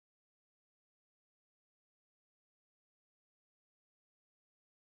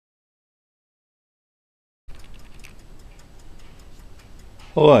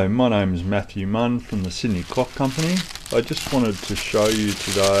Hello, my name is Matthew Munn from the Sydney Clock Company. I just wanted to show you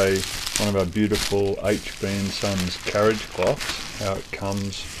today one of our beautiful HB & Sons Carriage clocks, how it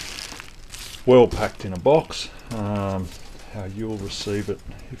comes well packed in a box, how you'll receive it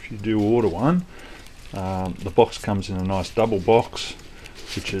if you do order one. The box comes in a nice double box,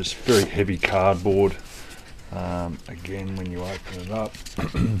 which is very heavy cardboard. Again, when you open it up,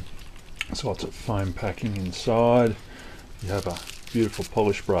 there's lots of foam packing inside. You have a beautiful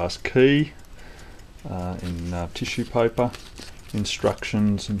polished brass key in tissue paper,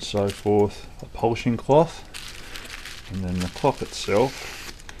 instructions and so forth, a polishing cloth, and then the clock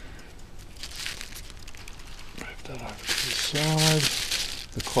itself. Move that over to the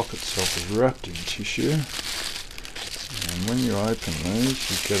side. The clock itself is wrapped in tissue, and when you open these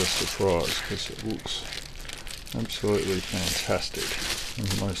you get a surprise because it looks absolutely fantastic. And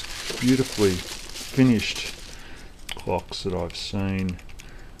the most beautifully finished clocks that I've seen,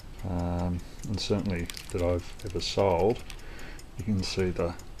 and certainly that I've ever sold. You can see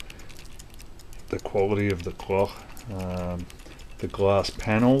the quality of the clock, the glass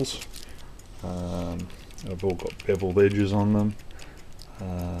panels have all got beveled edges on them.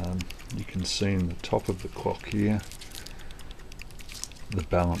 You can see in the top of the clock here the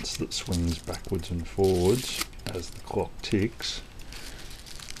balance that swings backwards and forwards as the clock ticks.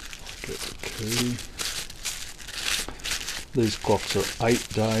 I'll get the key. These clocks are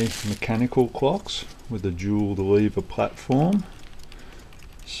 8-day mechanical clocks with a dual lever platform,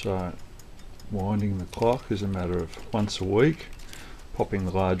 so winding the clock is a matter of once a week, popping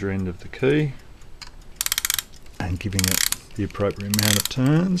the larger end of the key and giving it the appropriate amount of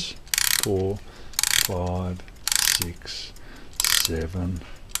turns: 4, 5, 6, 7,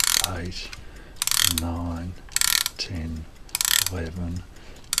 8, 9, 10, 11,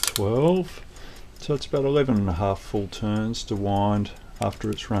 12. So it's about 11 and a half full turns to wind after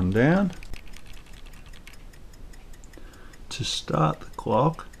it's run down. To start the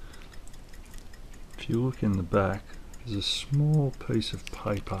clock, if you look in the back, there's a small piece of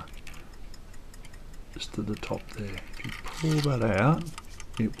paper just at the top there. If you pull that out,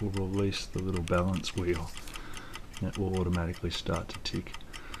 it will release the little balance wheel and it will automatically start to tick.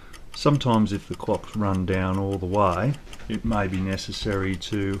 Sometimes if the clock's run down all the way, it may be necessary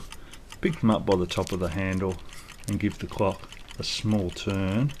to pick them up by the top of the handle and give the clock a small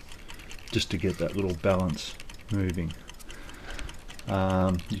turn just to get that little balance moving.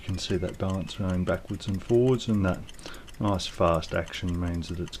 You can see that balance going backwards and forwards, and that nice fast action means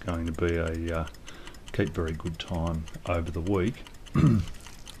that it's going to be a keep very good time over the week.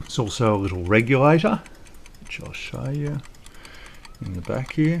 It's also a little regulator, which I'll show you in the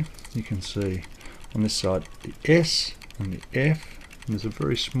back here. You can see on this side the S and the F. And there's a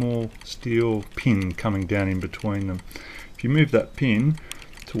very small steel pin coming down in between them. If you move that pin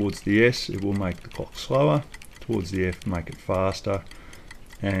towards the S, it will make the clock slower, towards the F make it faster,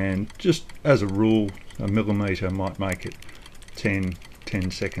 and just as a rule, a millimetre might make it 10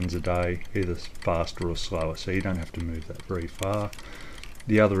 seconds a day, either faster or slower, so you don't have to move that very far.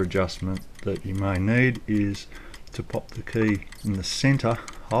 The other adjustment that you may need is to pop the key in the centre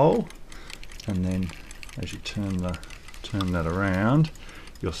hole, and then as you turn that around,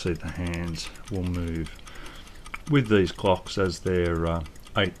 you'll see the hands will move. With these clocks, as they're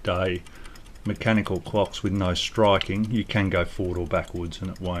 8-day mechanical clocks with no striking, you can go forward or backwards and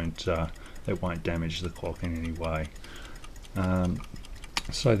it won't damage the clock in any way.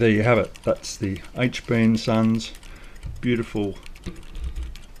 So there you have it. That's the HB & Sons beautiful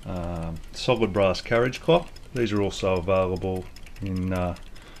solid brass carriage clock. These are also available in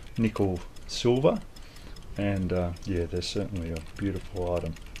nickel silver. And yeah, they're certainly a beautiful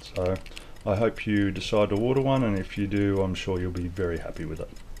item. So I hope you decide to order one, and if you do, I'm sure you'll be very happy with it.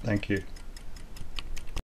 Thank you.